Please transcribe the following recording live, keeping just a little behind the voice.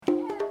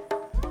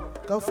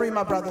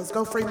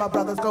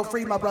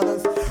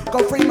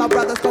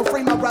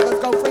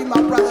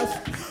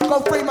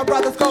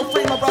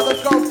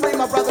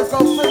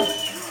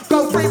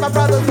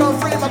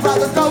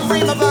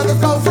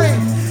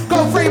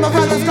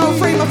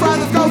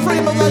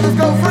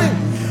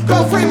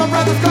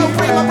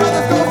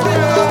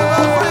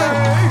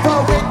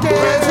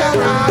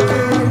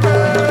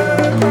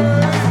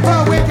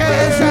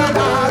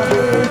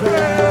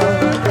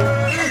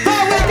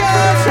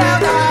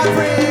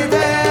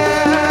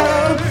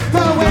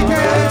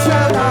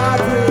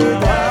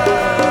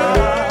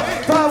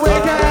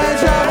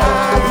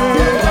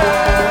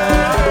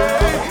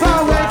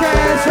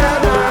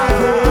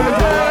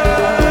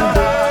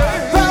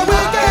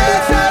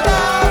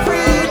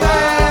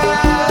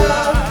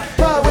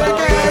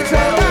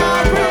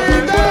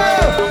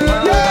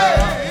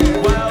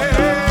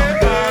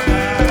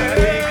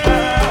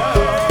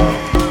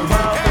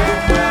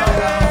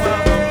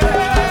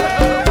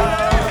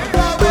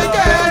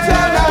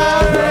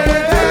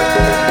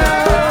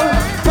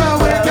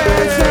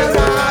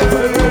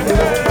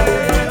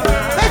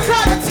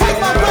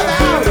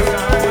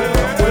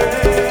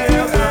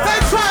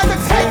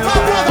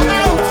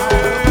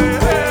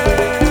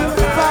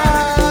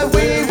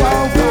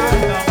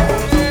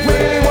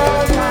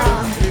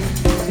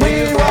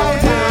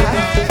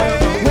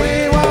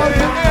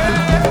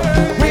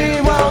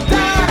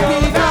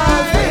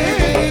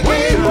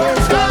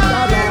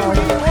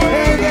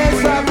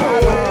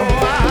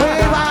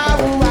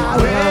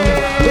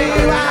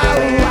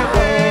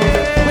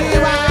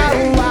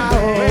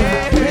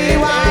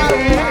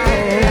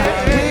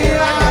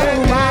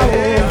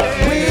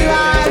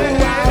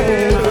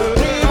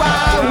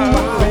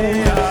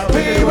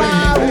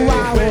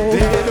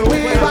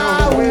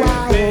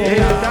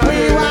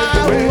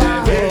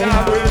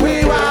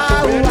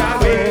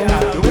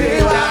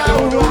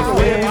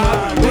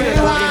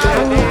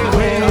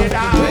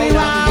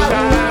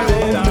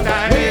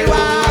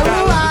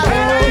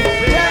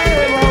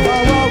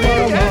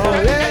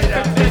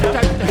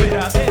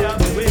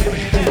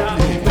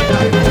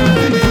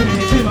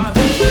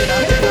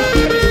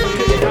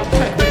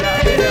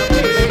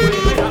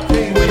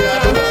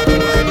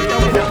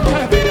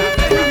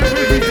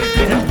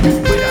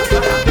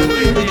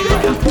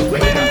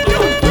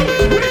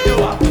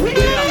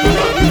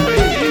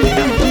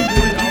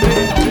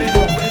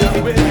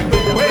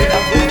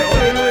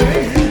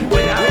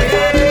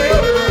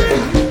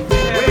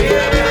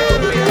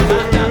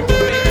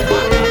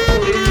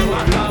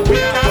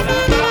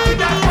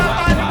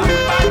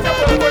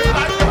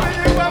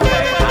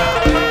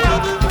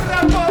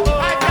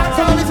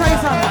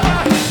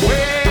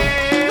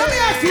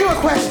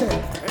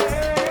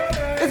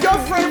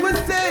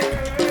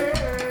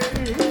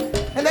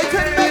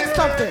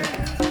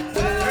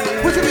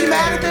Would you be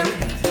mad at them?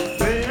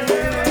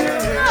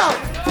 No.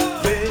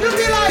 You'd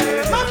be like,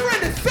 my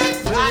friend is sick.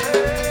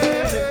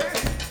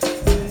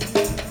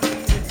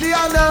 Do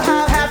y'all know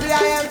how happy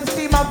I am to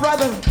see my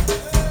brother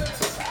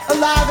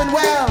alive and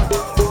well?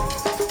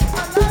 I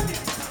love you.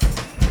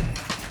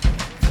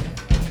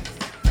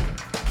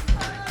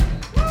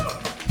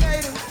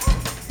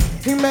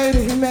 He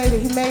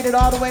made it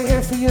all the way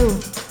here for you.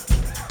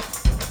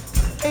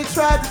 They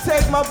tried to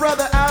take my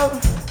brother out.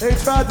 They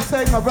tried to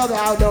take my brother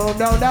out. No, you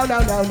won't do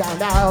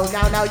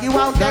it. No, you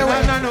won't do it.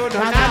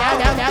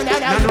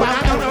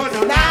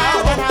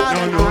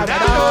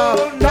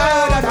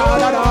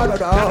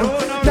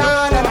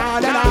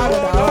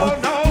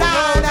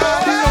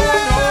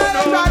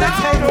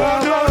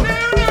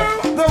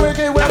 The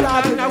wicked will not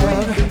prevail.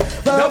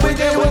 The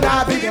wicked will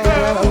not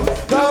prevail.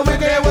 The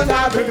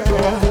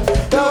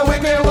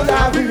wicked will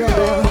not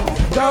prevail.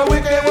 The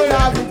wicked will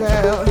not prevail. The wicked will not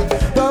prevail.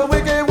 The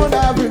wicked will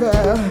not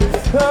prevail.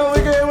 The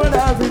wicked will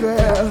not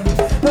prevail.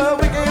 The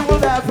wicked will not prevail. The wicked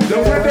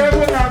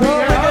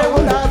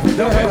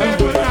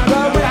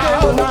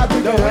will not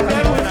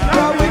prevail. The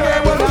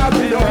wicked will not prevail.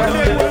 The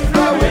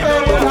wicked will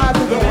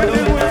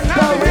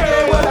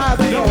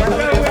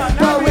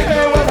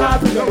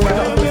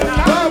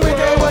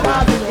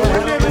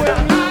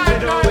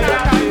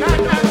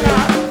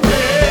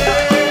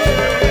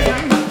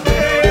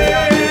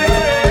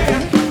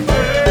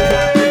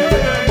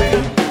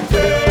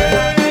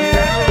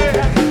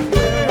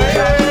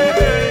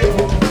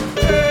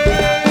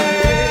prevail. The wicked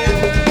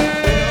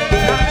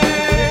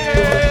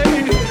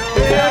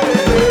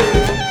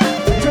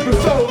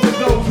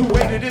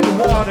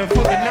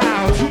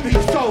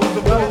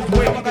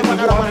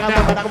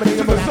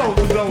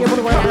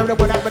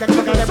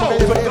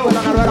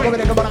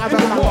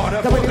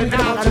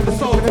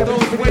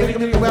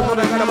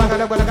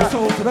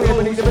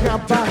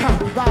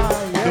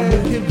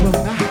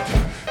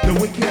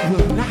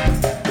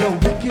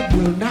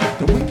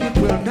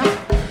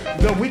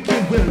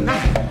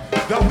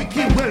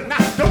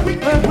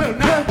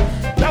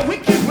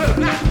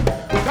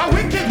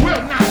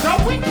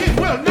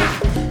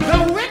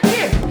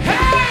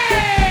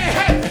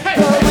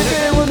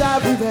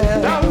not prevail. The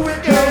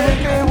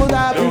wicked will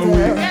not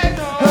prevail.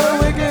 The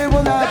wicked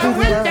will not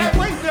prevail. The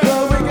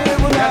wicked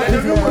will not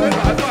prevail.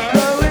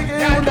 The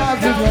wicked will not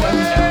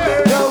prevail.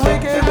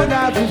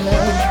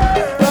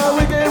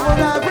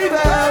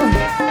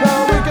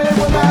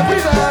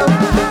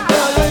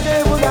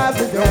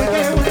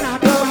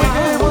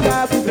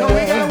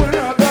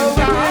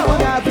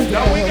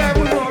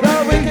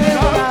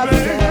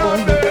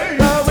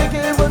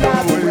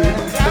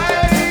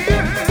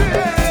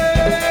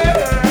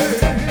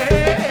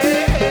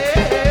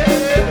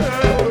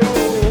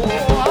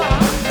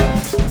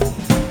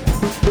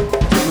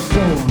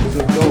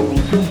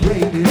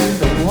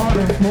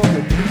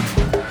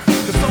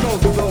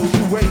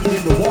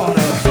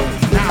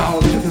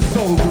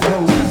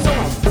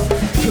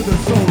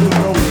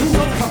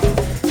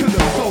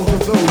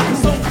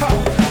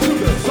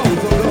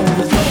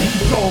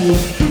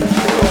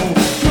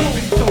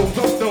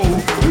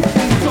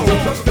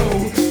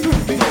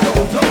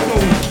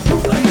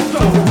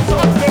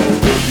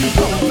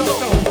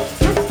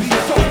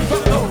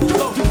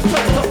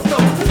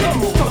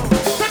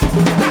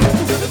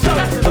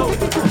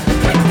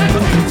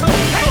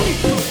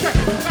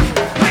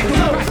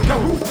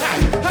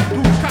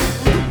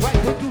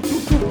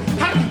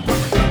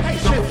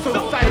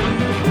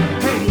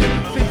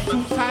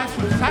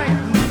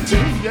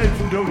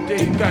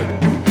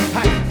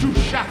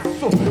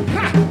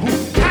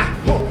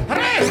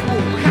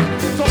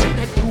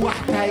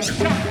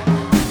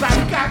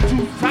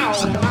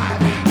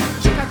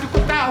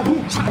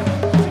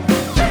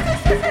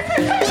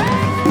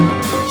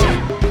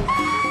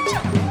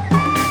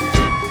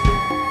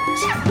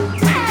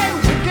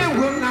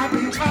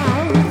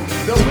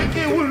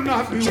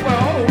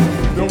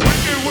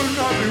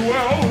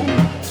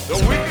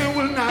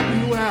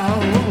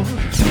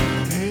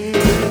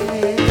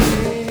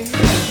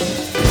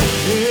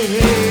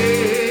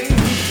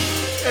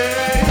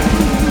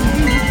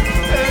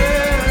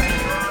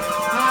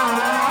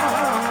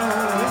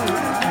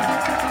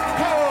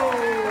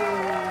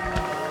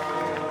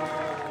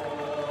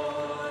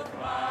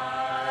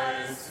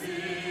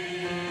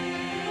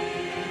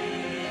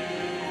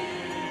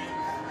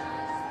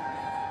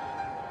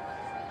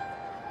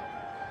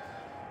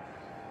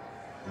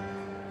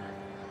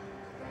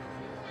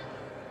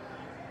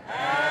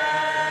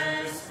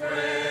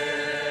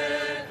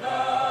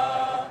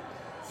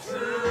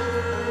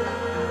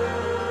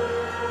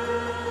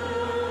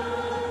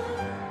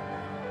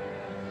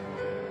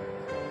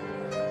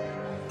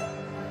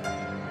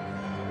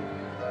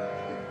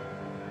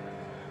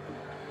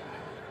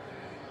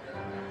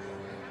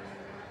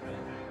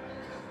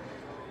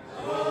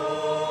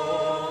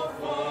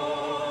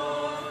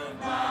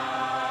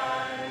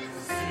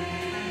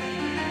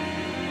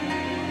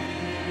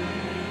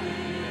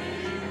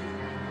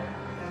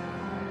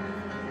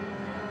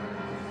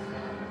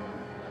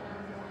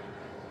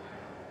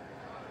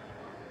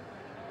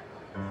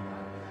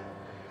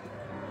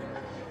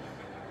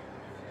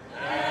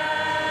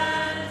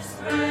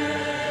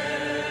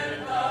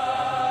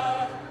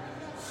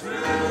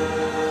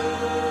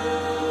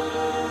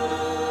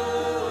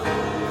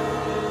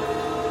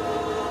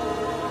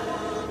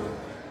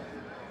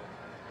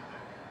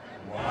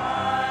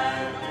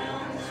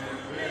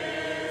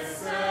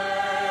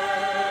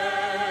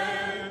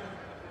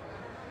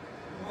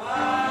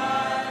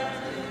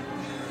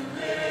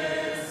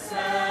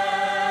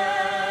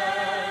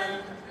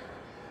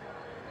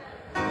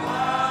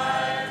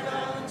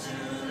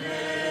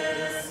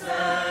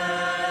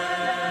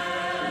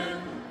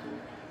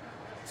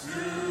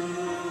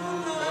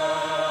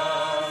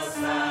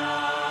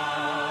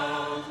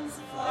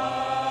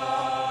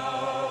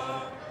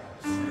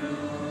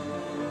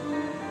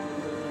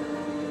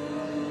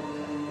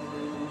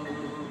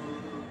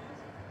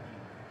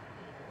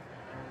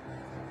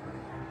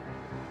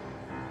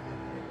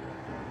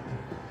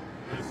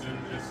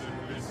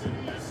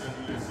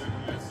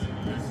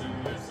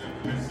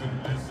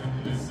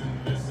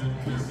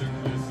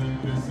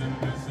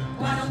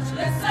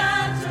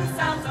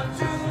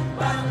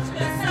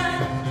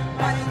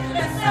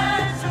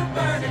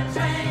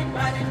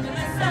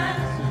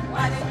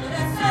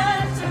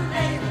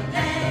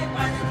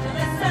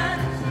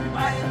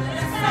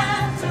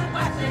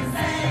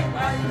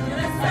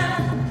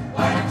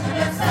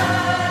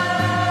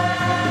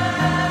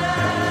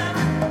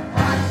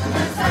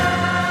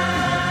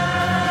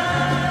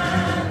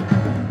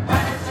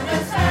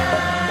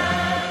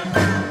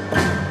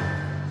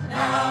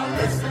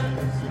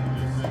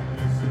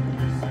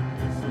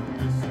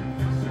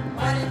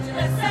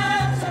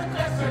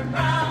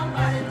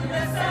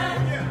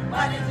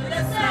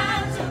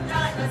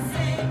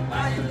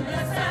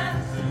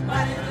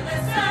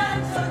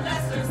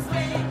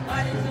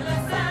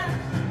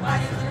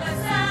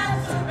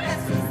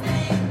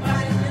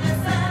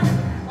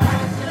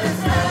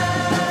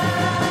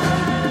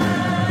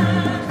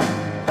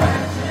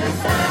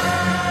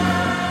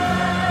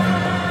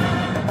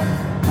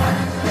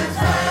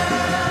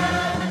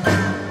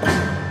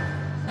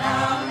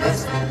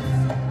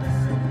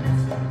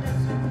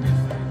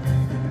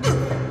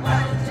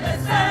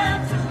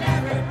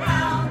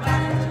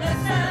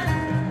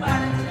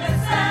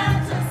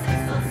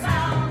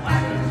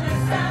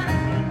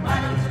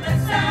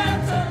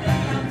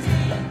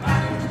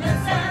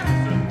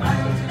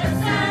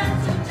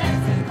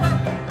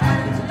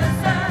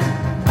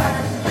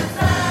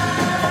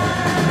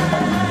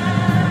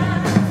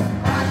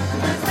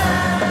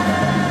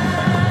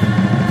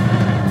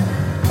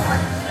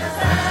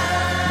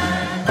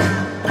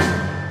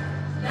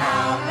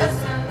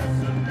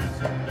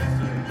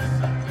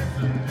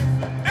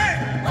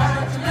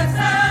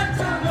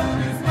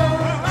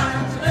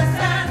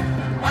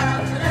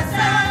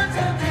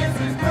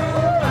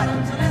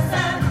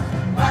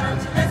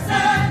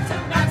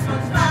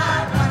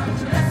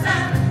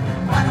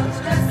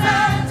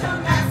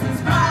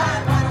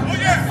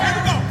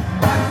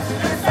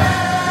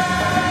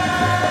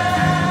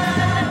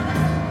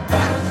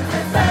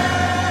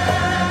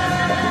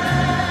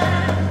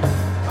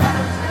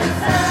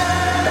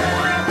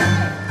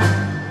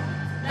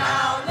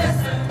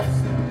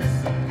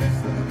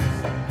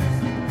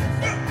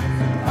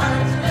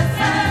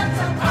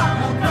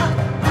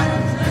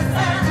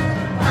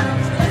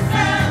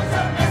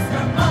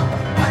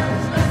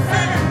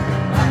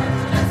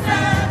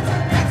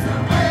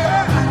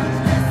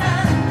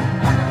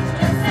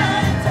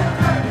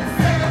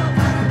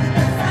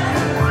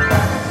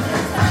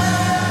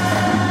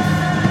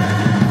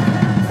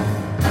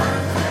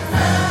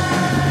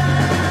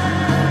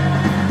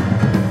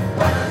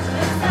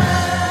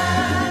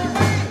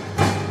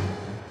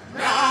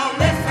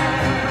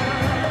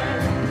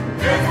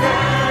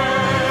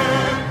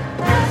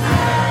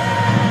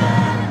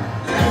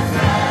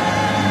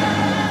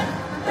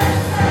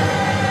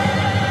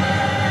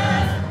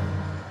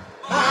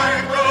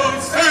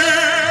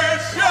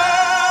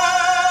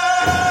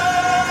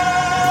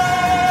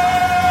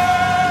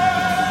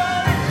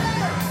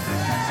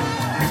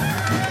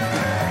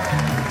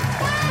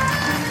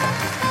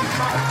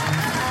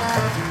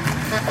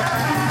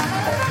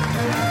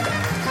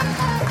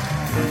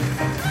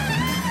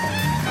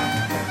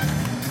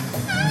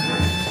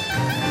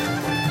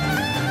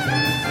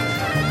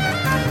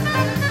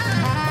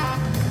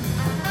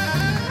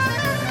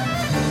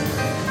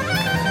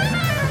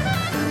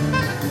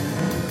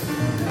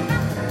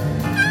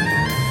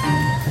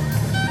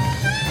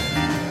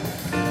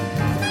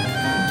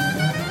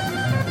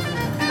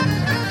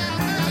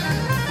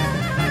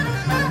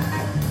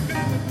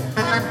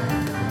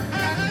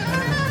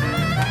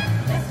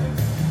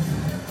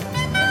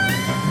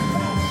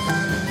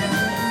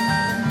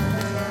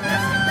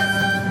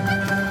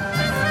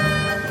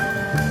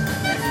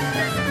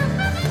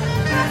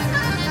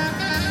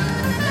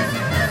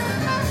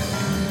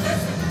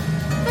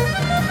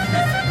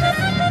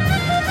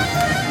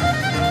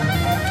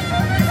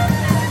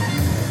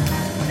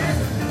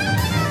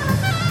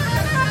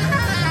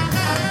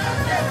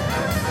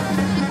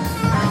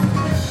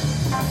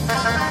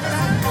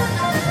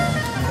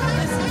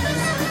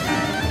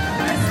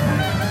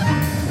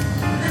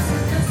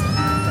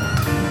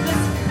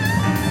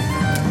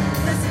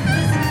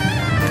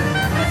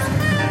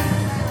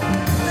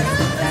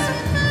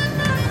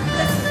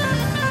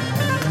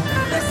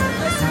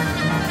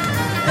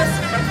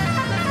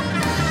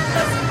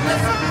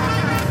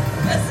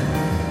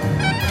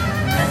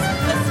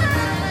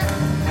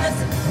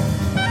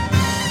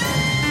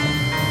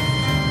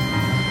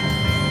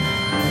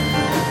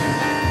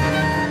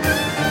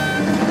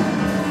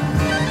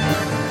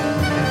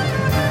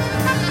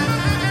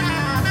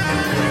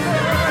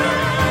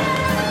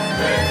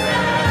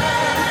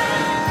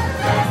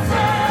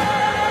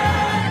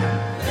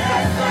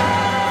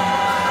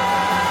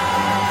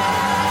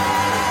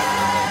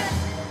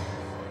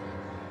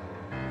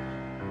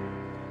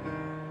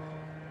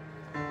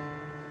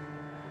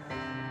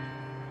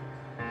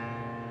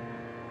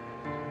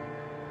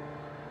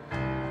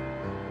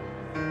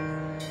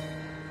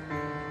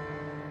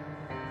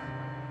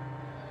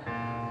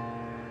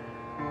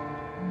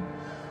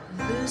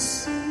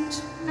 Listen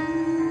to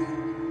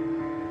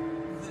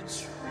the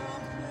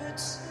trumpet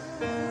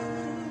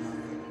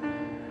sound.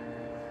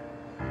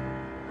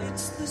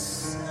 It's the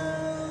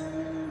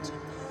sound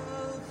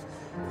of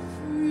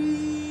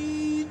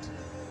freedom.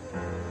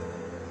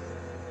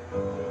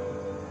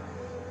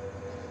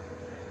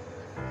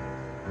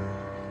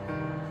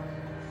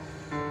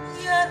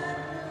 Yet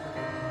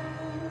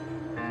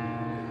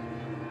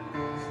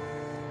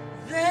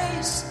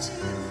they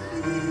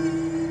still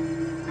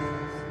believe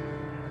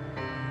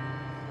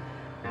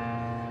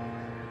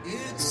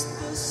it's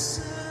the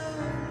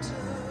sound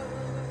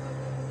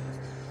of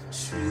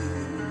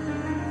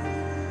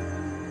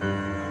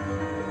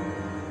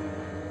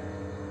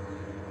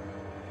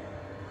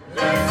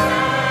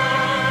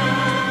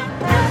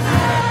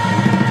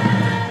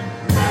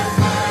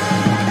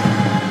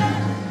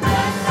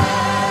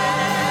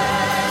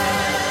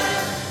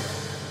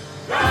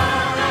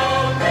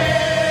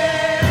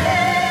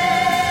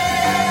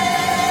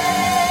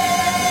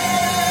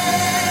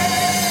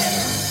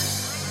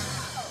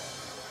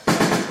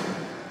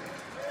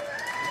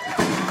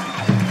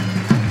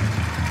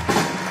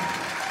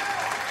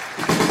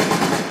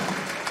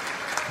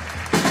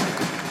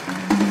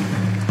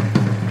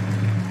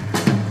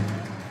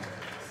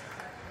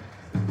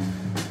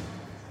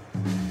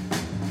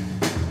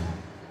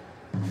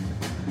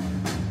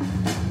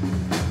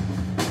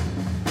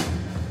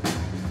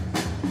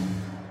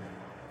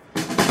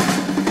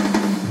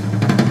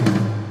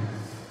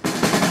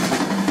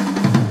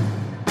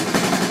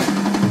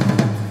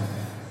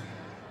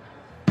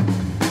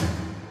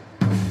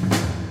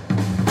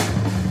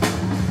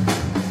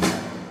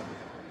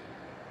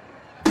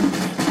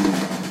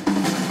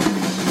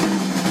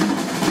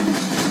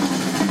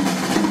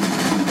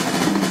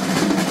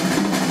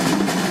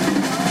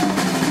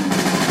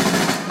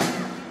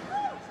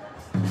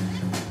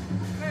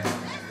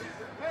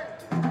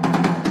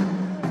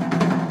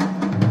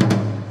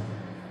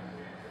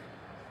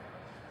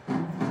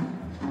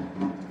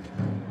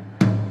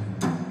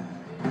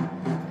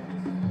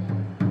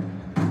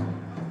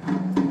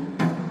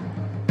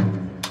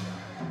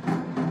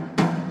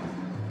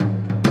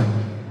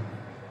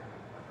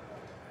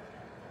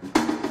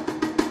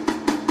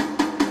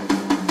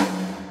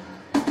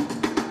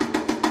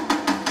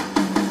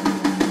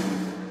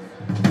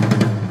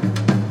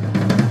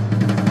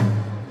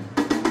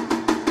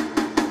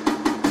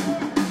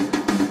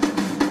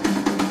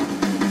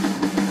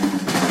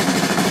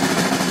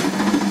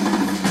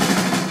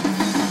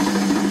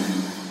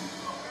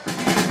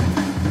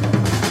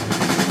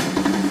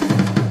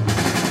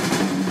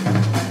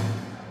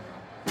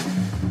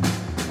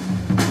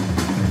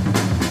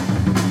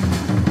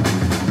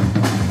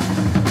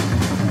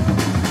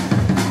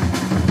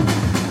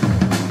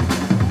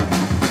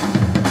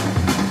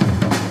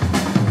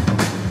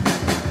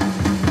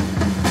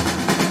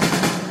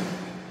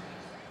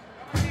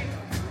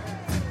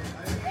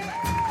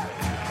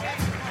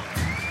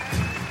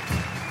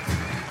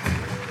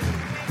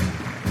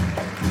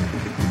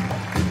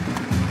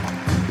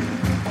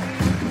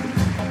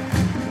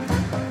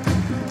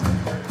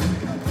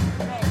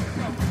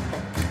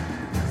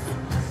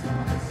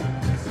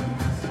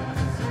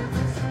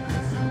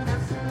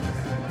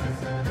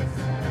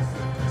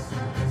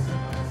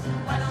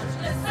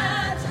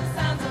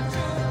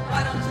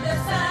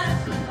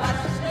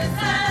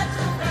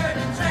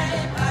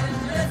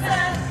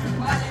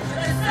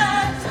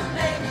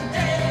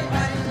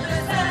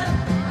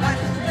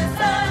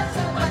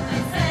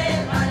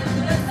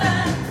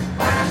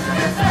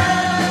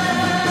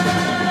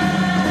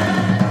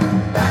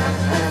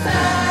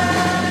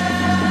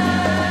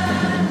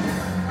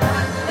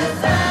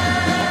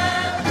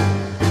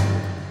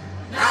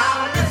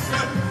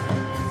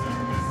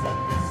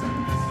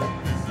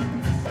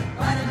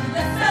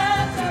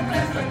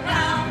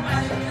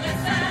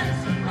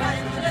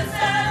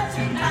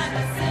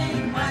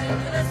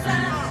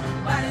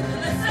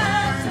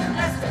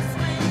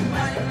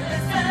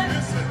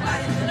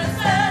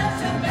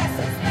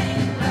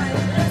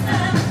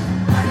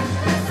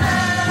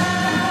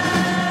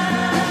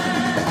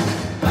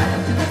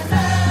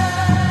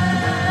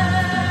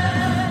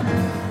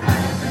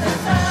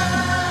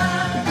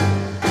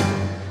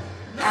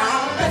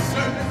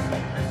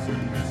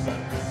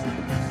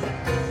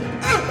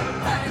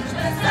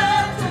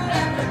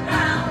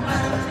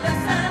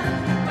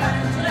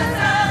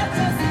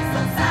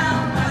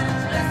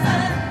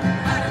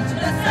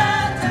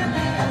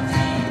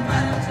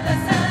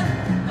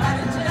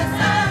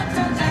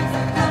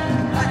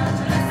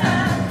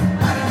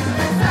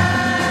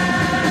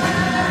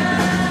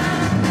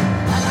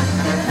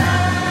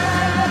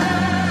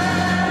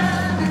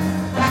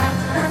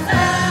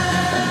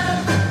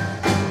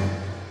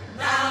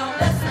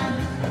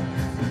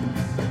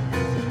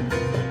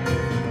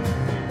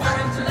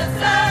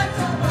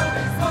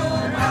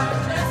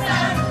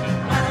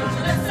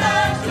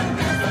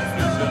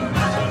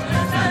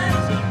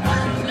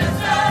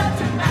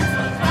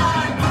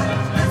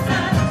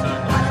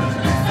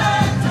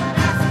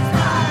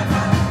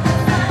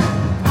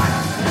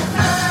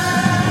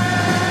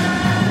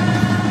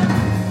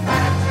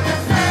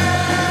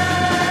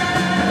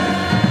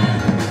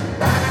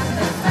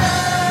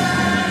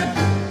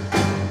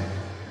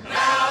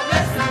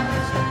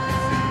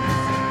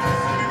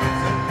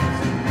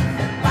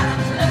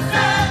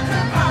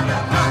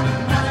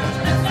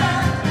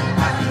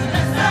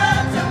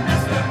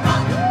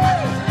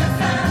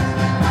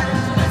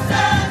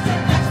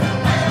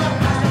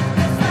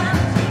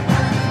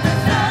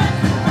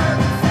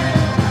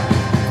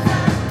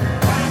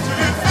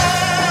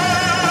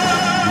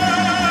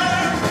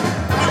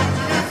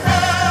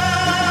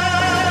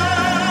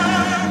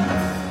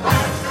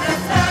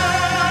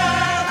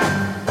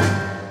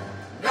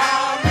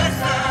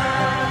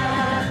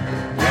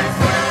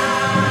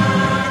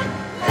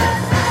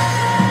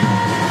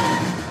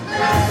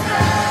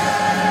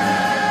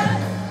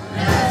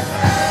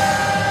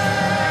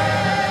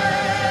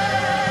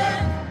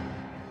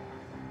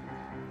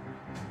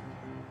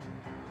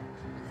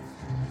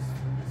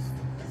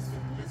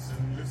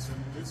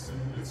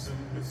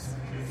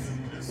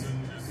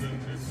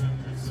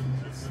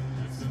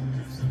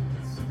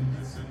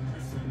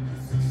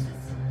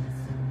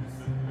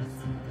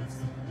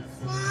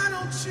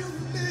don't you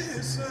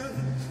listen?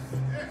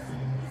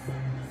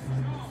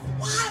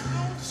 Why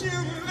don't you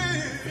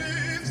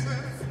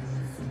listen?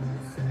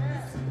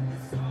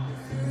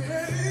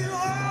 Hey,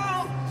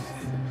 oh,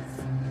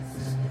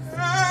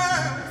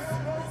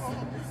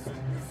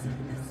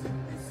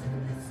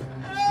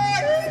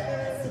 hey,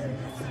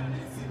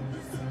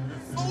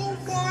 oh,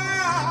 why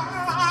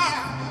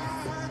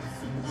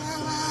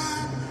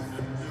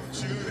don't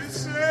you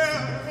listen?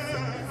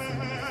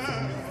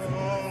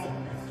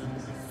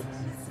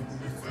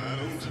 Why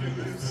don't you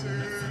listen?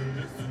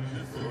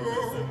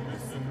 Oh,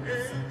 hey,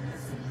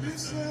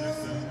 listen.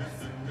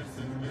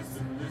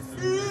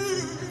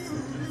 Ooh,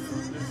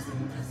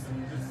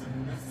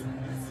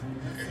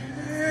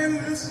 hey,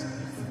 listen.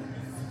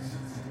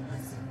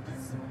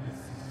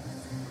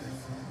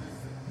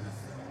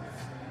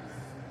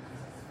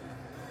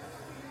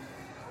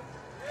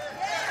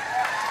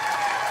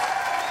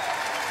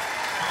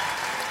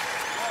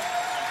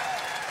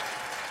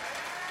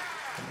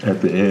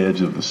 At the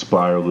edge of the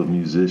spiral of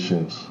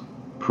musicians,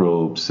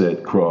 Probe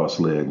sat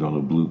cross-legged on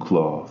a blue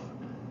cloth,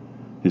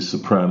 his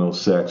soprano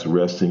sax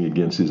resting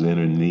against his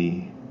inner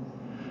knee,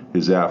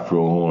 his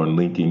afro horn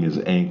linking his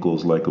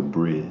ankles like a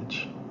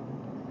bridge.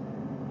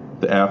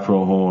 The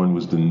afro horn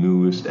was the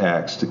newest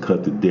axe to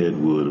cut the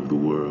dead wood of the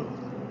world.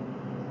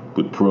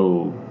 But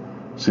Probe,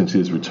 since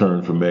his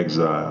return from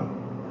exile,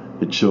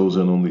 had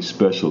chosen only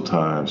special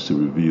times to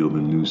reveal the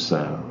new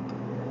sound.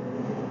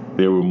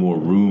 There were more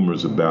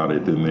rumors about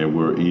it than there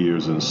were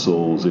ears and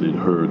souls that had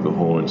heard the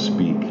horn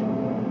speak.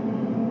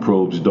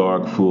 Probe's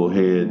dark, full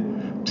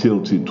head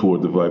tilted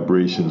toward the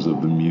vibrations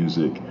of the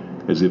music,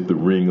 as if the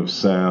ring of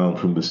sound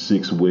from the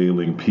 6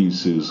 wailing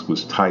pieces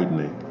was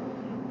tightening,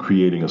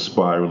 creating a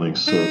spiraling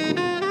circle.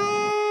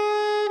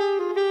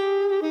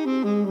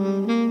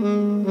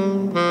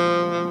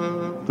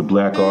 The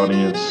black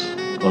audience,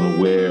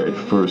 unaware at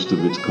first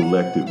of its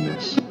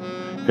collectiveness,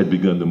 had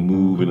begun to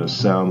move in a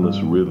soundless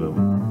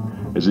rhythm,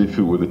 as if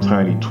it were the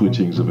tiny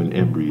twitchings of an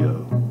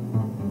embryo.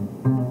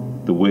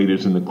 The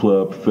waiters in the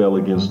club fell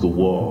against the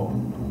wall.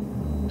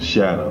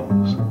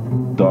 Shadows,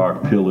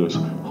 dark pillars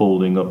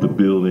holding up the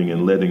building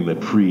and letting the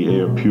free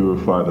air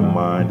purify the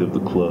mind of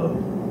the club.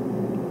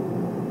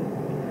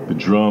 The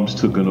drums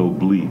took an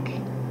oblique.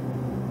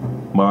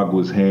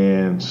 Magwa's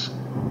hands,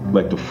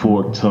 like the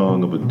forked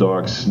tongue of a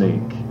dark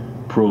snake,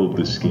 probed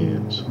the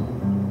skins,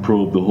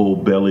 probed the whole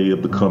belly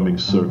of the coming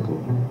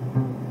circle.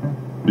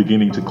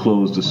 Beginning to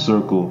close the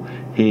circle,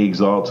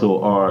 Haig's alto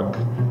arc,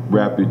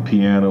 rapid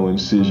piano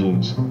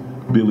incisions,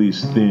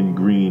 Billy's thin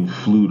green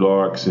flute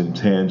arcs and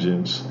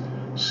tangents,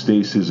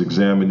 Stace's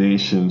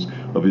examinations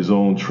of his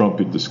own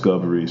trumpet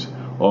discoveries,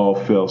 all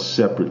fell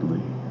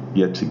separately,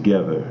 yet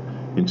together,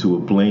 into a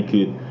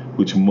blanket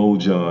which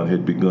Mojan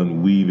had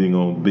begun weaving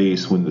on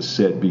bass when the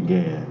set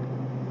began.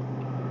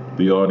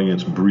 The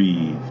audience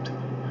breathed,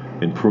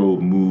 and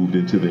Probe moved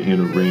into the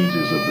inner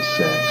ranges of the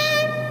sax.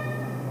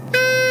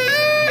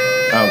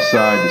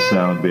 Outside the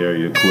Sound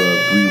Barrier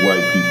Club, 3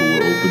 white people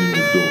were opening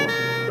the door.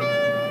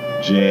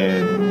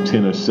 Jan,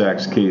 tenor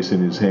sax case in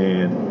his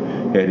hand,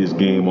 had his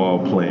game all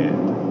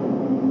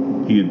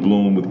planned. He had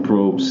blown with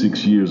Probe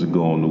 6 years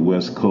ago on the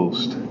West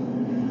Coast.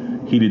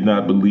 He did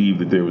not believe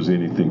that there was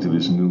anything to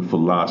this new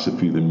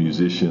philosophy the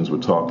musicians were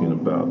talking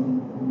about.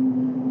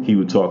 He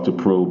would talk to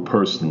Probe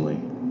personally.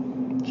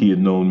 He had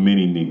known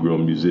many Negro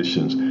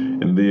musicians,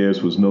 and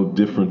theirs was no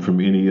different from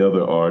any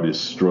other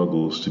artist's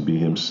struggles to be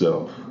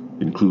himself,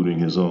 including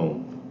his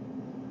own.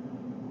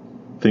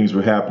 Things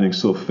were happening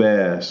so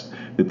fast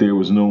that there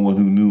was no one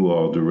who knew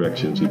all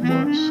directions at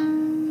once.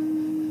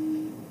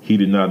 He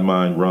did not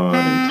mind Ron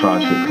and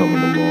Tasha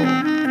coming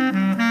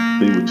along.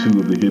 They were 2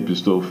 of the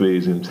hippest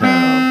OFAs in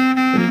town,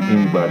 and if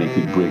anybody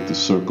could break the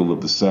circle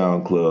of the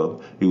Sound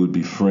Club, it would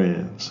be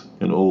friends,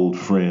 and old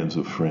friends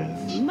of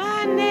friends.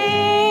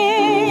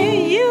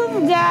 Money,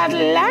 you've got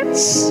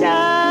lots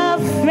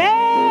of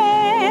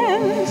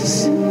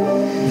friends.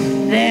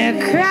 They're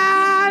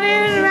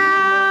crowded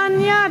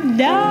round your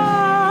door.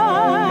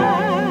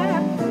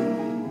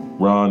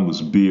 Ron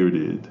was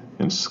bearded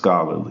and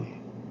scholarly,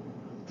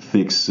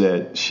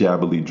 thick-set,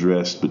 shabbily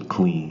dressed, but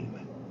clean.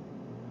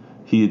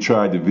 He had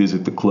tried to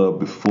visit the club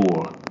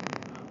before,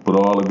 but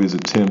all of his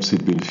attempts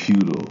had been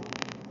futile.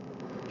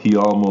 He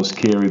almost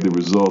carried the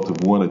result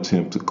of one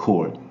attempt to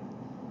court.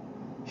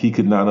 He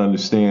could not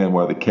understand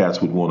why the cats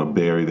would want to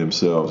bury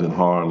themselves in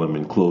Harlem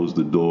and close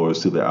the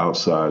doors to the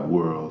outside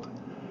world.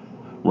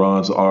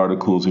 Ron's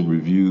articles and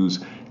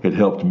reviews had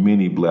helped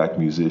many black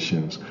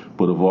musicians,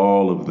 but of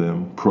all of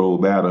them,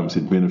 Probe Adams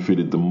had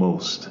benefited the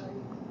most.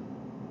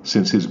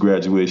 Since his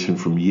graduation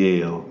from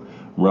Yale,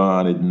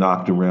 Ron had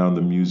knocked around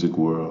the music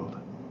world.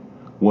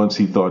 Once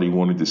he thought he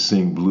wanted to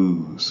sing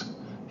blues.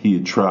 He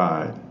had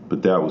tried,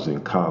 but that was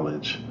in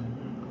college.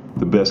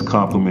 The best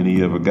compliment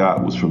he ever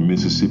got was from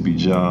Mississippi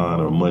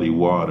John or Muddy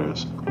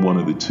Waters, one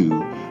of the 2,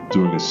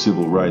 during a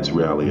civil rights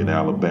rally in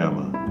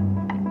Alabama.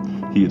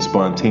 He had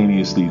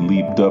spontaneously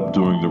leaped up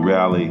during the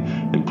rally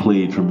and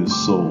played from his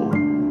soul.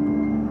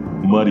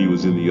 Muddy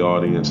was in the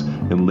audience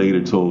and later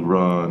told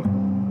Ron,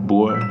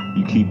 "Boy,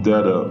 you keep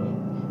that up.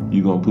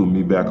 You gonna put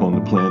me back on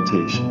the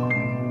plantation.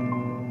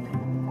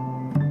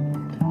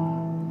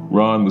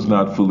 Ron was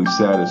not fully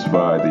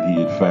satisfied that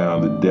he had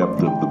found the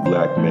depth of the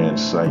black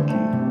man's psyche.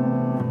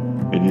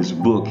 In his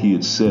book, he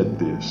had said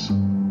this,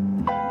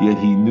 yet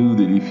he knew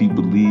that if he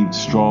believed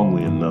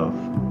strongly enough,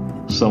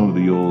 some of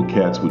the old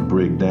cats would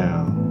break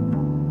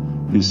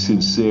down. His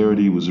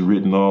sincerity was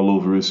written all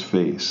over his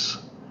face.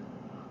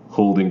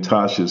 Holding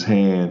Tasha's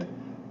hand,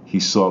 he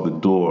saw the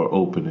door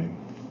opening.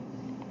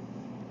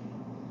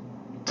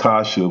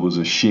 Tasha was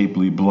a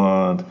shapely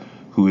blonde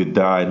who had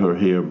dyed her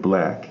hair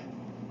black.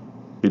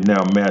 It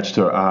now matched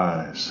her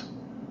eyes.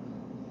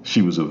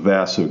 She was a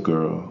Vassar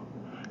girl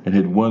and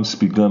had once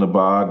begun a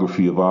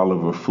biography of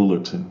Oliver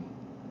Fullerton.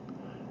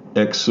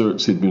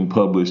 Excerpts had been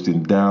published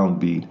in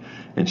Downbeat,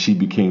 and she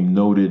became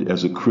noted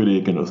as a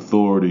critic and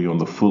authority on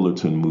the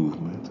Fullerton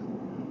movement.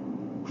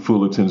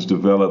 Fullerton's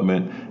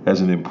development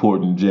as an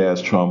important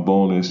jazz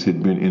trombonist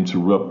had been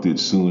interrupted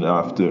soon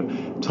after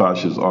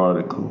Tasha's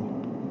article.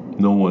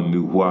 No one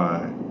knew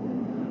why.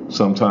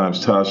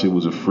 Sometimes Tasha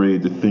was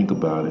afraid to think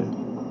about it.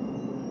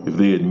 If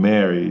they had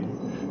married,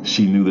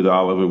 she knew that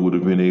Oliver would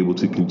have been able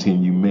to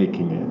continue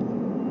making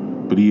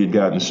it. But he had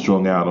gotten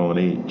strung out on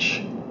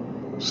H.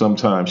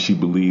 Sometimes she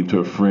believed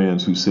her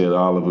friends who said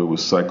Oliver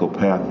was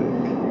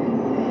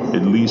psychopathic.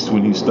 At least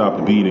when he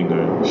stopped beating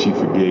her, she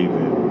forgave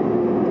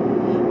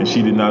him. And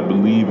she did not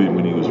believe it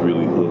when he was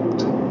really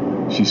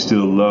hooked. She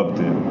still loved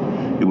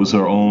him. It was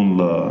her own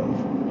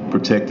love,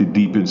 protected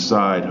deep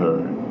inside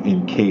her,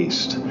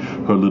 encased,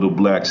 her little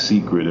black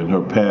secret and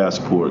her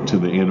passport to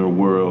the inner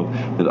world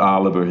that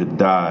Oliver had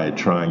died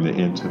trying to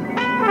enter.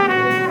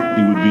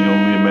 It would be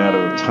only a matter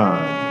of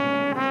time.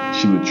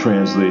 She would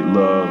translate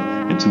love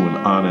into an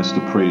honest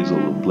appraisal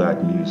of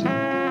black music.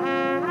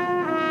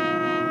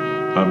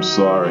 I'm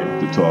sorry,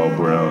 the tall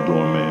brown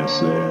doorman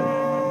said.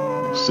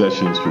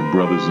 Sessions for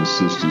brothers and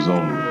sisters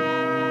only.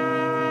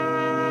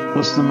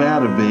 What's the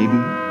matter, baby?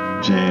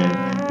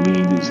 Jan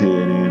leaned his head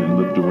in and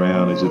looked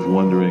around as if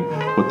wondering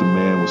what the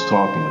man was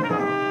talking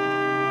about.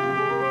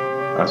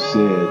 I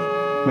said,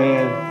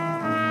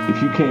 man,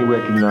 if you can't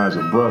recognize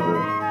a brother,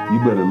 you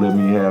better let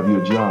me have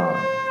your job.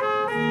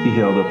 He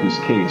held up his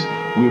case.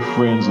 We're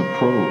friends of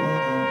Probe.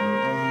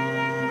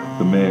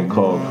 The man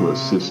called for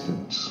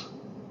assistance.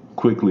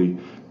 Quickly,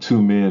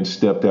 two men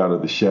stepped out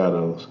of the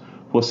shadows.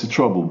 What's the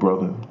trouble,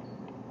 brother?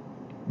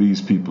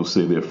 These people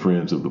say they're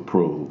friends of the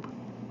Probe.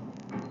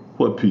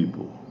 What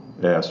people?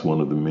 Asked one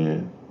of the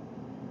men.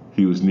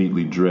 He was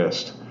neatly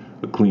dressed,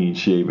 a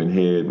clean-shaven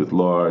head with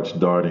large,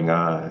 darting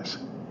eyes.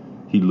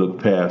 He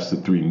looked past the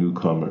three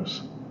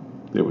newcomers.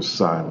 There was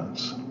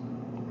silence.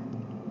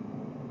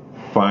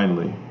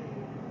 Finally,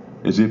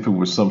 as if it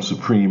were some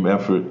supreme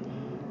effort,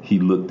 he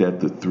looked at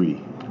the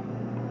three.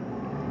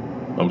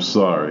 I'm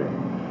sorry,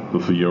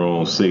 but for your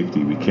own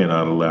safety, we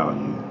cannot allow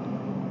you.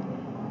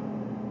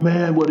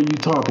 Man, what are you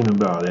talking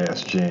about?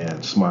 Asked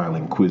Jan,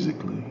 smiling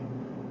quizzically.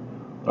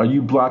 Are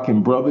you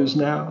blocking brothers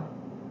now?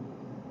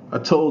 I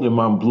told him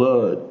I'm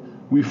blood.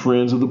 We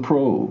friends of the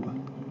Probe.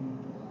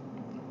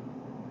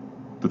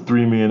 The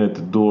three men at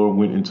the door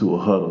went into a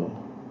huddle.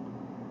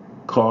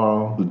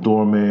 Carl, the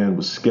doorman,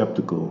 was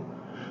skeptical,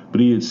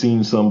 but he had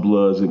seen some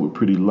bloods that were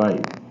pretty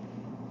light.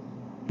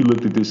 He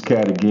looked at this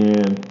cat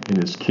again,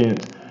 and as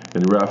Kent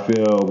and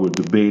Raphael were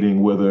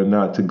debating whether or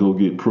not to go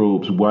get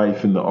Probe's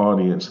wife in the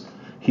audience,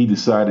 he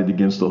decided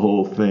against the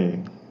whole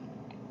thing.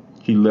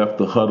 He left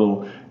the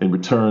huddle and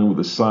returned with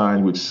a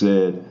sign which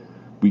said,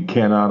 "We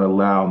cannot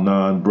allow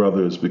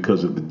non-brothers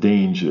because of the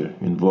danger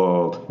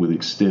involved with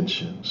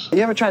extensions."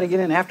 You ever try to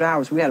get in after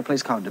hours? We had a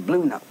place called the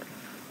Blue Note,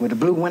 with a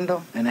blue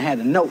window, and it had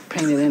a note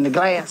painted in the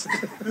glass.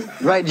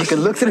 Right, you could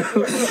look through.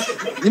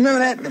 You remember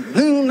that? The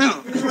Blue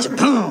Note.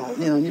 Boom.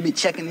 You know, you'd be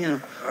checking,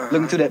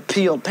 looking through that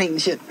peeled paint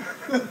and shit.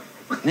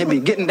 And they'd be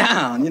getting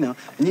down, and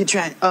you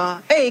try,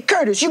 hey,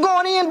 Curtis, you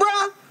going in, bro?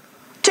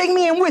 Take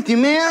me in with you,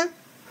 man.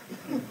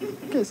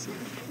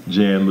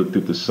 Jan looked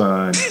at the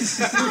sign,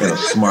 and a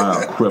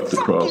smile crept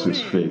across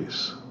his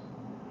face.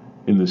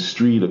 In the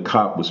street, a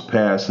cop was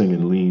passing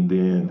and leaned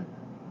in.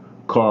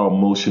 Carl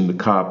motioned the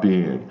cop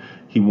in.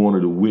 He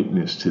wanted a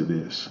witness to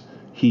this.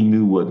 He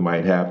knew what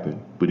might happen,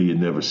 but he had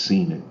never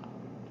seen it.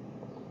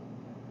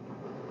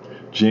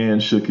 Jan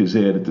shook his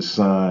head at the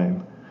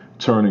sign,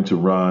 turning to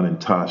Ron and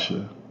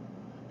Tasha.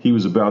 He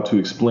was about to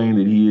explain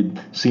that he had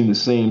seen the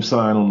same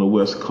sign on the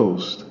West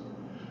Coast.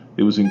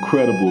 It was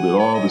incredible that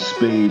all the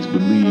spades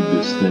believed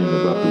this thing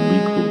about the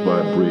lethal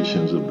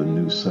vibrations of the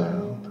new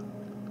sound.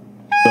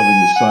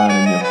 Shoving the sign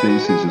in their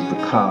faces as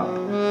the cop,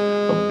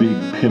 a big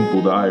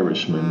pimpled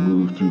Irishman,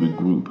 moved through the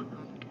group.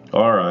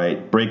 All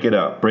right, break it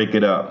up.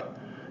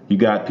 You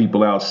got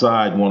people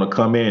outside want to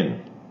come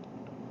in.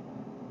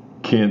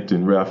 Kent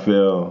and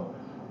Raphael,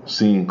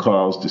 seeing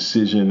Carl's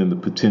decision and the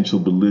potential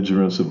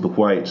belligerence of the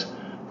whites,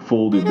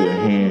 folded their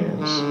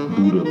hands,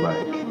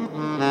 Buddha-like.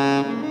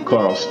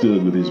 Carl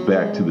stood with his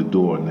back to the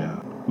door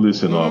now.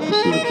 Listen,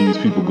 officer, if these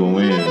people go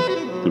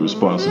in, the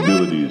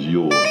responsibility is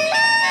yours.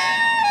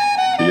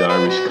 The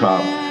Irish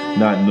cop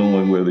not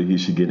knowing whether he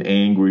should get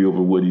angry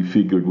over what he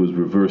figured was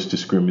reverse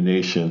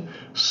discrimination,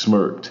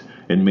 smirked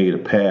and made a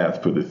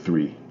path for the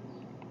three.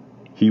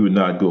 He would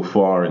not go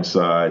far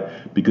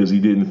inside because he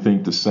didn't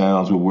think the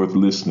sounds were worth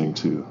listening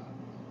to.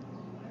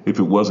 If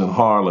it wasn't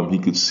Harlem, he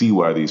could see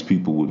why these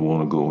people would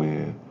want to go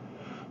in.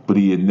 But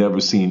he had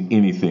never seen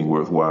anything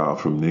worthwhile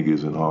from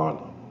niggas in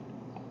Harlem.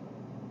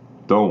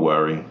 Don't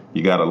worry,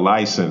 you got a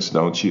license,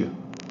 don't you?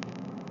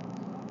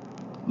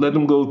 Let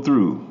them go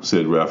through,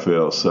 said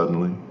Raphael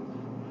suddenly.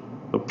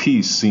 A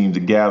peace seemed to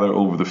gather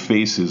over the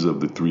faces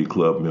of the three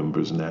club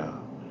members now.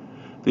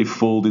 They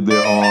folded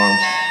their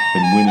arms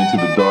and went into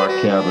the dark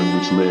cavern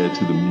which led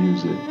to the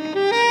music.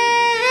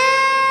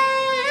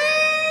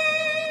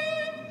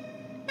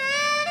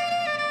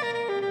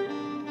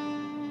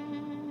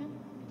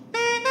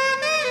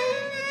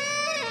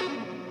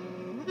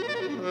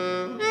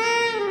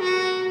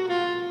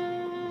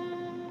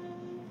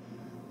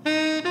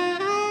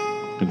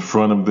 In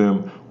front of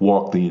them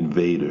walked the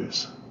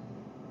invaders.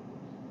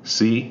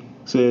 See,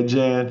 said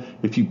Jan,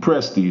 if you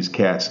press these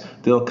cats,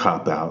 they'll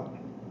cop out.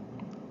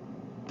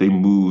 They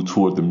moved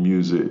toward the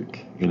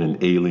music in an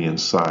alien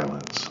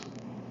silence.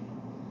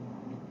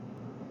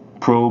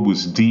 Probe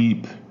was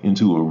deep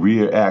into a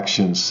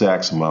rear-action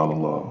sax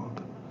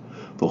monologue.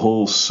 The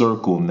whole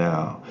circle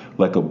now,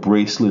 like a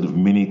bracelet of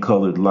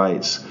many-colored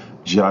lights,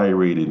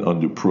 gyrated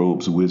under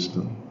Probe's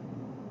wisdom.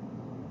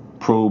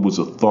 Probe was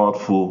a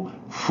thoughtful,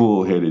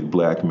 full-headed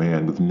black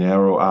man with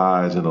narrow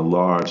eyes and a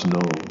large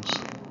nose.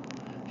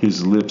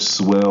 His lips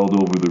swelled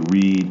over the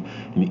reed,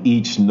 and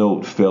each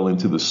note fell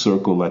into the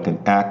circle like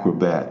an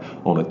acrobat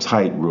on a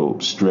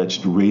tightrope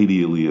stretched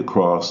radially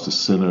across the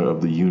center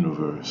of the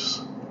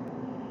universe.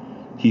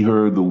 He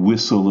heard the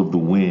whistle of the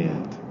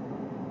wind.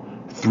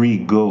 Three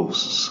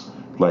ghosts,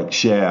 like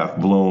chaff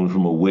blown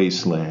from a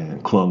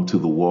wasteland, clung to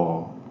the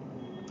wall.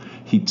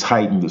 He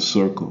tightened the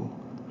circle.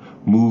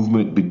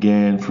 Movement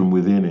began from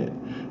within it,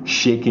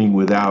 shaking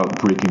without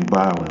breaking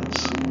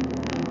balance.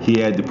 He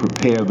had to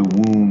prepare the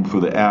womb for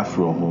the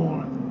Afro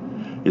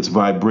horn. Its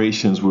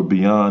vibrations were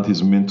beyond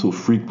his mental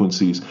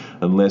frequencies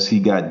unless he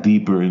got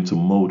deeper into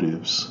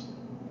motives.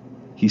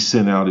 He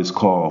sent out his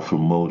call for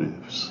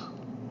motives.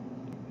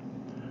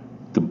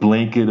 The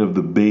blanket of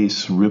the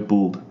bass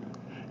rippled,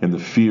 and the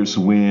fierce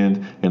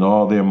wind and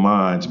all their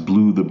minds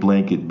blew the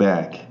blanket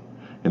back,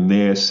 and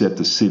there sat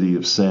the city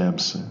of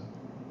Samson.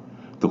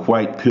 The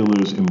white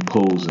pillars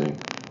imposing.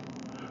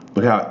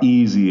 But how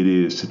easy it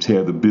is to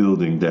tear the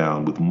building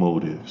down with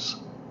motives.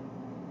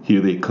 Here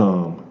they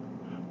come.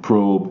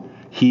 Probe,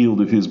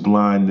 healed of his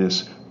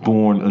blindness,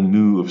 born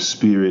anew of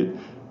spirit,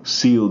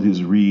 sealed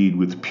his reed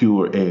with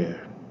pure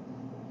air.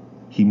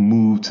 He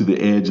moved to the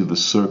edge of the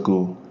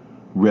circle,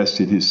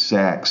 rested his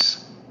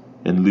sax,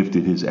 and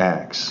lifted his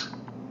axe.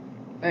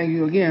 Thank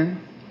you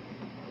again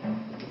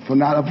for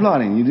not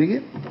applauding. You dig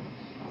it?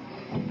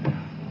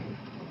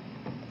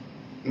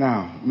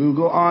 Now, we'll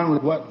go on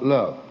with What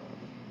Love.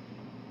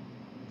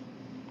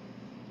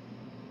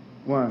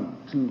 1,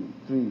 2,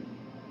 3.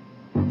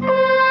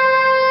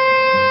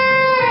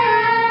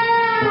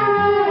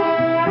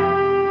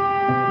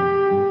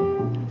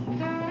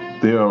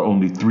 There are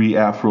only 3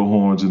 Afro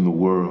horns in the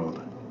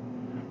world.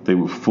 They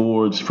were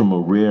forged from a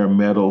rare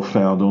metal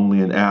found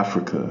only in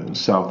Africa and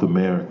South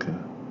America.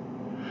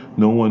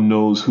 No one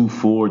knows who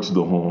forged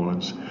the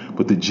horns,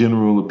 but the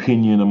general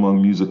opinion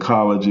among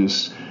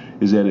musicologists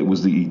is that it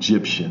was the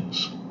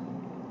Egyptians.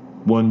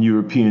 One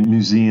European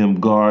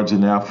museum guards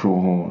an Afro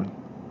horn.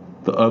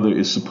 The other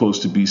is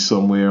supposed to be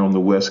somewhere on the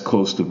west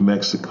coast of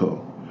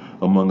Mexico,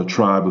 among a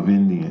tribe of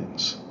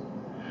Indians.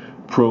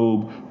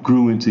 Probe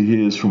grew into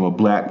his from a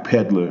black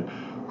peddler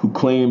who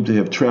claimed to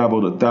have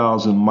traveled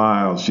 1,000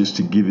 miles just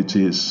to give it to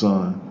his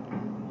son.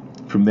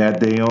 From that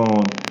day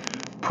on,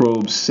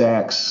 Probe's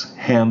sax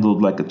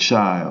handled like a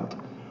child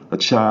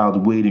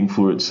waiting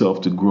for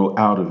itself to grow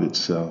out of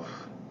itself.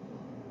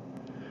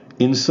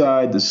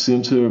 Inside the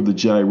center of the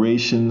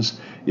gyrations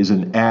is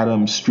an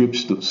atom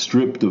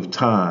stripped of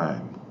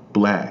time,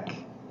 black.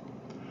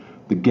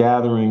 The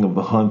gathering of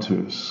the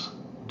hunters,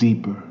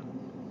 deeper.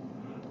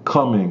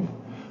 Coming,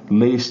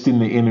 laced in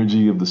the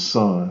energy of the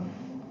sun.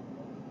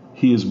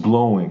 He is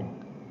blowing.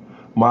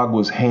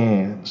 Magwa's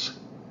hands,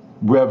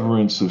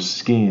 reverence of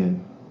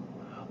skin.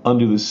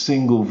 Under the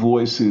single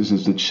voices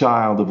is the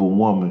child of a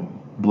woman,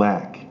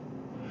 black.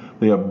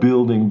 They are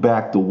building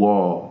back the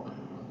wall,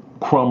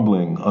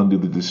 crumbling under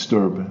the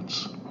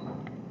disturbance.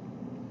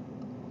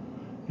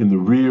 In the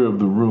rear of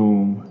the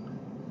room,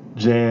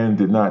 Jan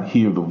did not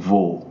hear the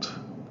volt,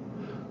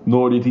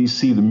 nor did he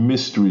see the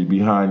mystery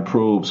behind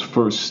Probe's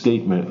first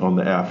statement on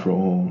the Afro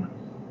horn.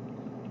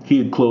 He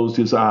had closed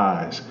his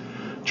eyes,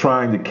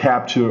 trying to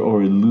capture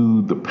or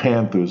elude the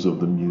panthers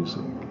of the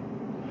music.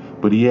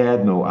 But he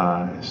had no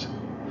eyes.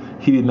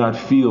 He did not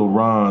feel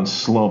Ron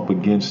slump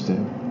against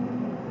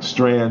him.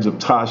 Strands of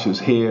Tasha's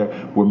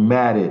hair were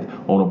matted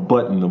on a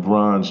button of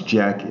Ron's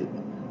jacket,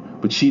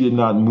 but she did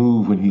not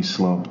move when he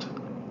slumped.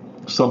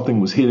 Something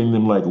was hitting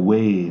them like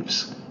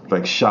waves,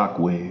 like shock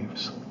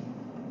waves.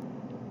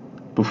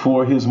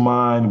 Before his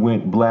mind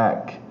went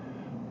black,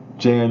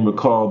 Jan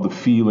recalled the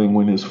feeling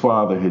when his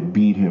father had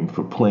beat him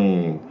for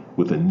playing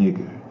with a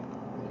nigger.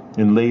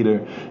 And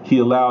later, he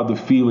allowed the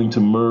feeling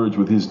to merge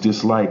with his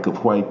dislike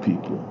of white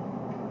people.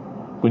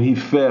 When he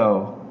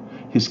fell,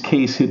 his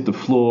case hit the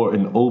floor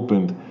and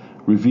opened,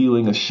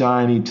 revealing a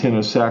shiny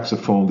tenor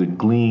saxophone that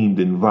gleamed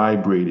and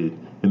vibrated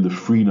in the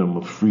freedom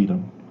of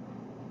freedom.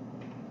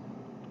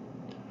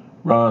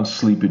 Ron's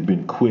sleep had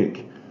been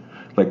quick,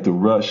 like the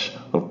rush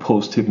of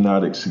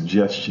post-hypnotic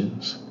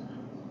suggestions.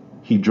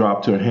 He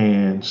dropped her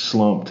hand,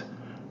 slumped,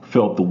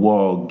 felt the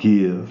wall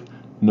give.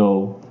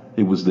 No,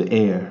 it was the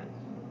air.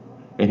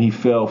 And he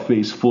fell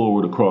face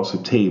forward across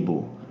a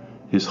table,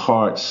 his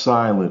heart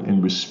silent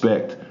in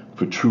respect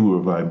for truer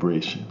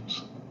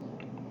vibrations.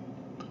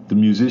 The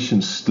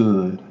musicians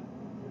stood.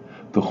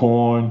 The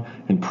horn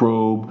and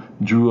probe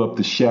drew up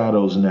the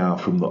shadows now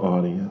from the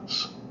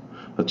audience.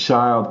 A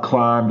child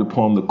climbed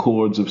upon the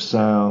chords of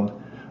sound,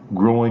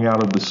 growing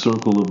out of the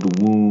circle of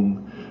the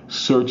womb,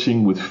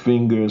 searching with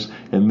fingers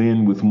and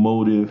then with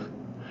motive.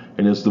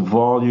 And as the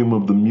volume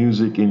of the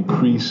music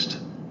increased,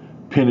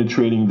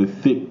 penetrating the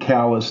thick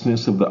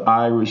callousness of the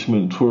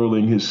Irishman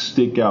twirling his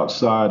stick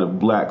outside of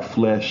black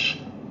flesh,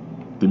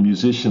 the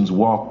musicians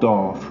walked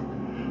off,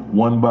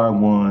 one by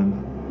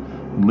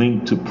one,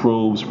 linked to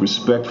Probe's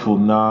respectful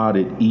nod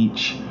at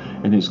each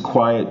and his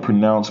quiet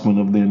pronouncement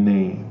of their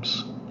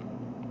names.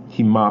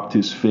 He mopped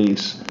his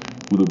face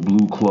with a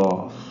blue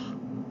cloth.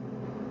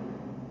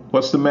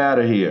 "What's the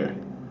matter here?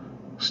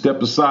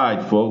 Step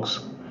aside, folks.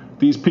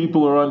 These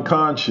people are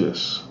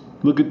unconscious.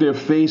 Look at their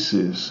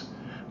faces.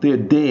 They're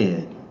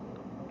dead."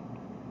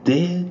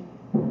 "Dead?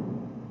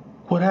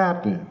 What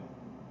happened?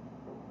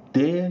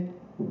 Dead?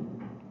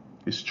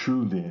 It's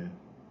true then.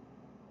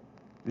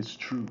 It's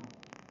true."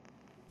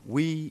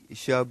 We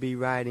shall be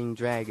riding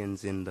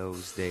dragons in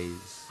those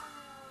days.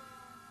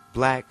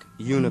 Black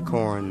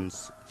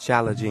unicorns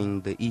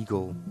challenging the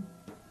eagle.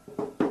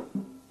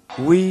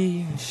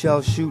 We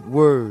shall shoot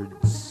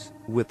words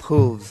with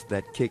hooves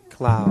that kick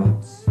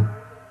clouds.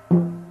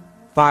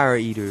 Fire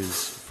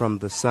eaters from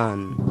the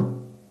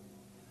sun.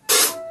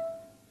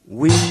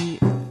 We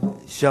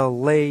shall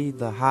lay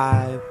the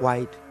high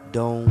white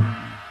dome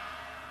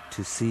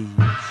to siege.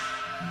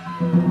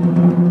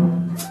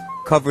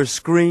 Cover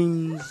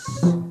screens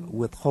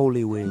with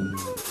holy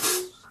wings.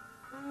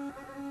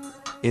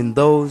 In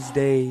those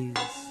days,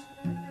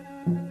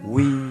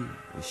 we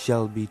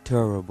shall be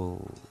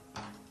terrible.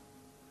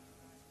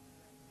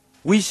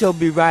 We shall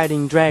be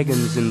riding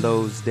dragons in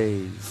those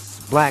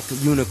days, black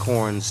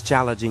unicorns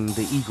challenging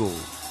the eagle.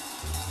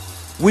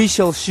 We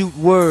shall shoot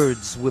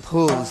words with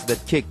hooves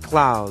that kick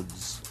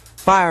clouds,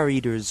 fire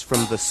eaters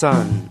from the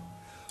sun.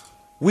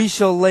 We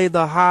shall lay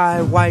the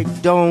high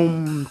white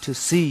dome to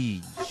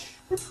siege,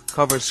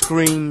 cover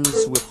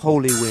screams with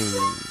holy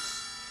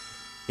wings.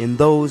 In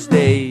those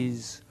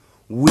days,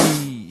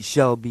 we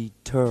shall be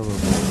terrible.